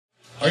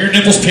Are your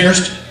nipples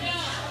pierced?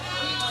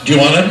 Do you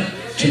want them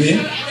to be?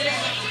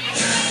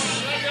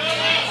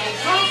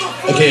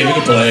 Okay, we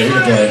can play,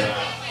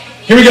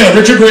 Here we go,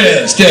 Richard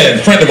Reyes,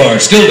 dead, friend of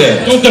ours, still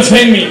dead. Don't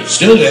defend me.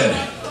 Still dead.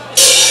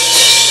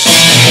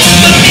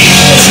 The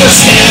needles were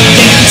stabbed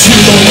into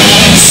the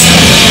walls.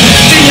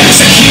 The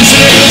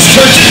executioner's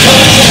curtain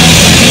call.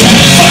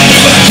 Finally,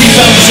 when he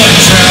felt like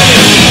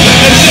drowning,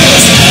 and there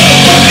was no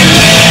fucking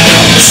way out.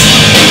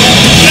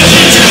 Now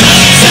raise your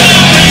hands up,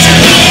 raise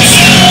your hands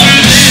up.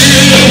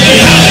 They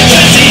haven't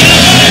got the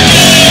other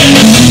day.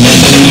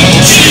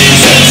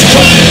 Jesus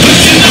Christ,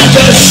 pushing out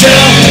the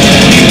shell.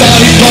 He thought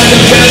he'd find a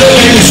better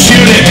way to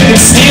shoot it and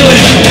steal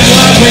it and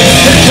laughing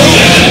and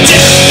throwing it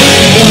down.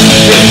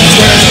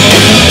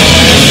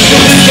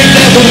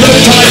 Never no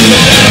time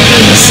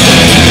matters.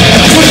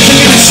 I pushed him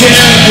in the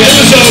chair and it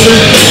was over.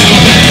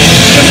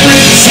 The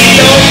bridge he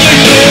only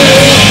knew.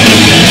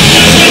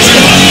 Put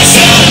your heart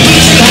yourself,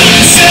 put your heart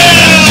yourself.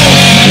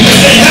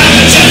 They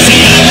haven't touched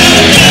the other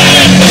day.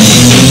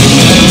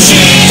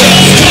 Jesus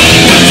Christ,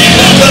 pushing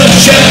out the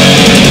shell.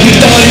 He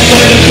thought he'd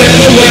find a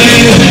better way.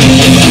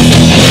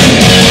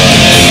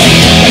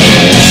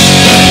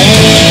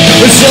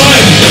 The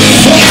sun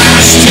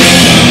flashed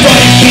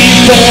right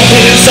before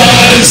his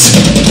eyes.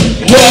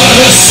 What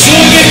a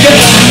swinging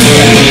guy,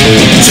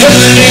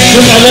 turning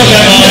from the look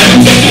at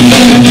mine.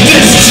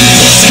 This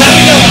is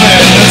having a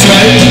higher, that's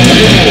right.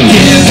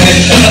 Give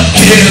it up,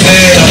 give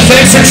it up.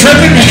 Thanks for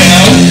tripping me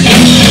out.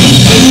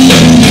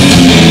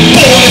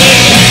 Boy,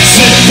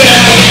 sit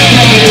back.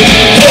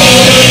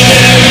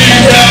 Ordinary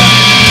rap.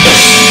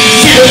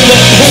 Feel the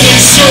holy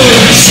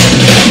surge.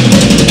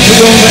 We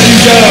won't let you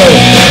go.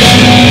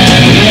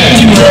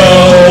 Throw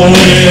it all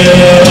away.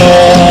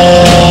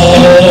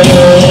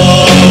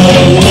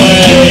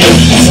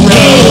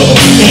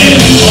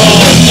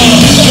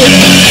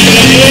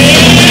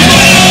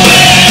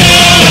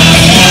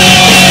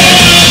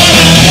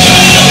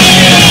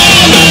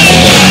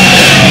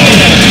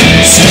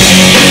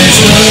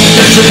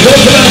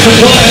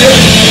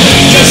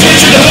 Cause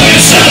Richard hung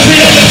himself the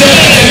other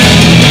day.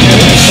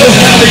 Oh,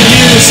 how the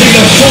years seem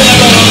to fly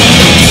on.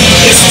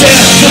 It's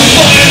death to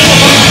final.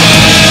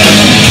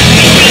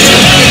 Richard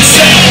hung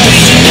himself.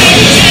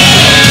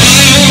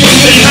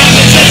 They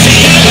haven't touched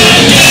the other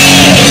day.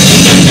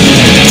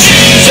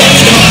 Jesus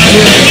Christ,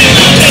 bringing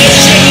up the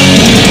show.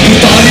 He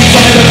thought he'd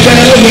find a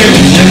better way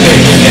than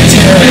waiting and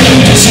tearing,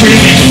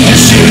 screaming and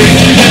shooting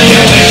and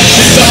yelling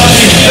and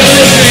sobbing and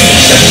ripping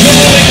and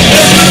pulling and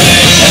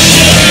ripping and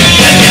shooting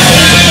and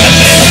yelling and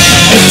banging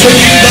and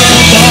taking the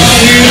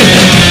body.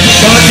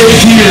 God gave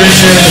you,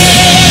 Richard.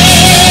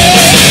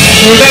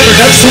 Remember,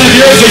 next time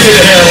you're addicted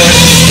to heroin,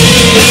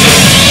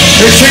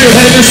 make sure you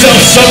head yourself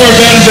somewhere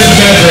better than the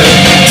bedroom.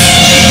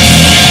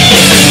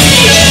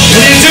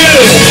 When you do,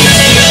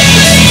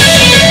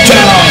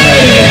 die.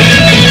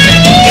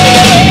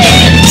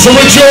 So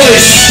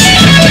rejoice.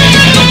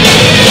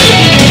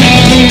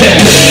 That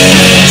Richard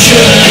hung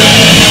himself.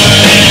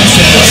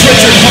 That's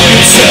Richard hung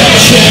himself.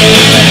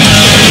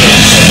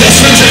 That's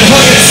Richard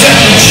hung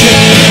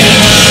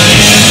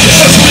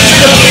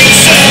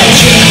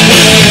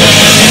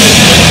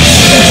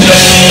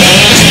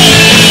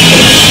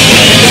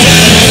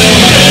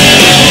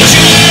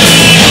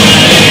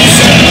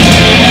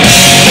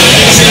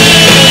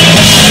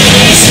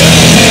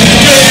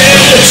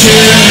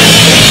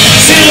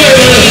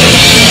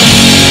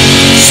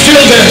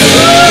Still dead.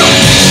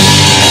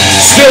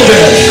 Still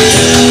dead.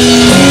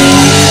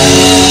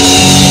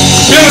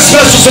 We have a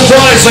special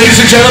surprise, ladies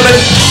and gentlemen.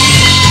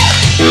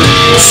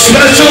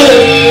 Special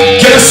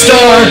guest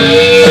star,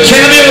 a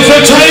cameo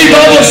from Tiny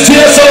Bubbles,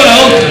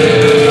 TSOL,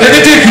 and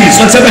the Dickies.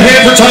 Let's have a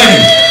hand for Tiny.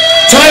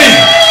 Tiny,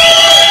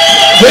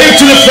 wave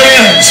to the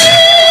fans.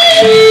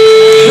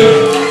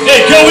 Hey,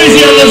 go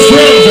easy on those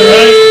drums,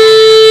 alright?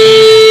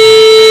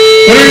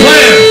 What are we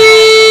playing?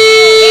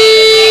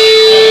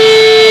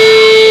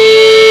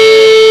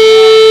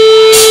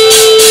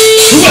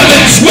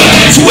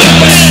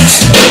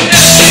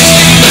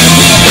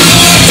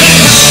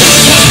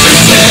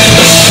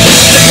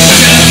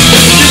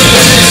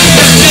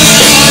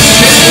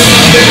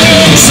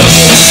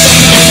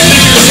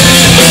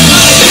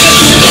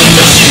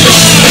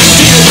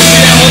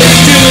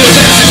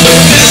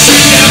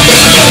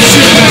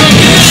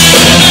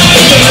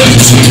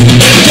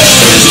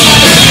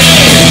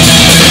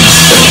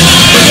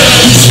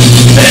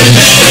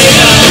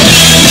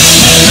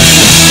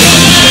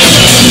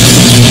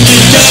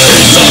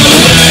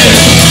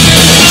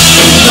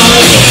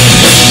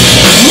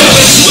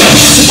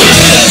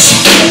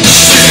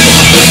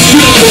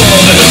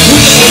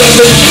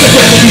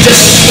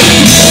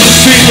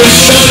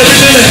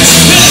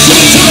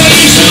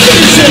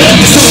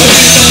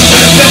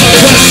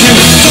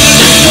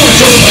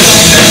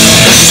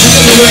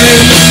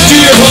 Do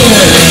your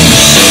homework.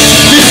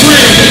 Be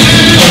free.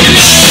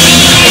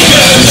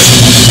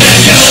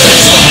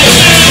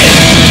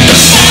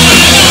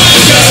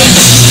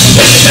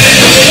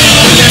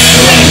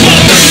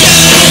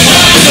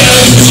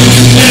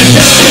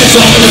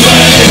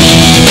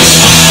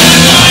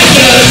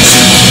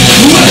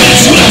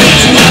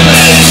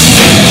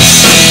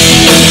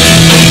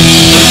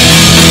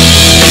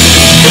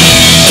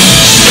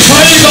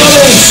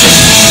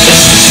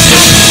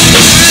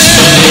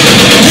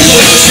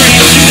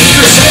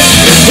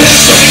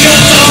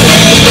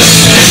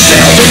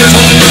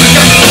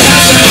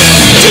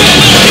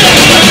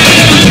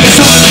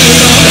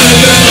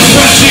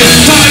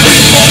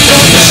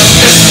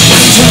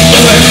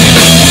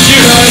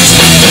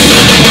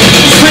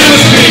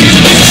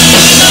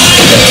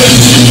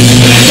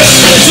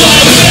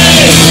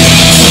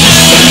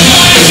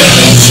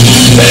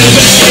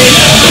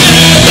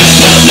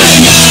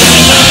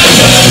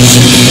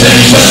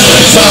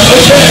 guns are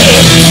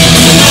okay.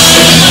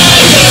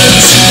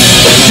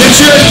 Get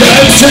your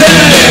guns today.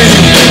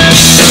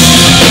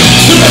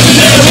 The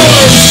legendary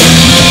ones.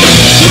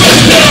 The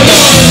legendary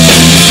ones.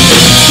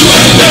 The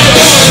legendary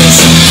ones.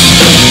 The legendary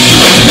ones.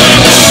 The legendary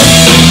ones.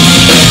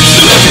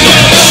 The legendary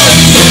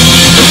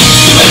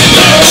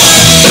ones.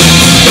 The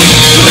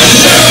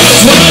legendary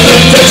ones. One of the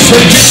first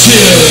we get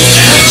you.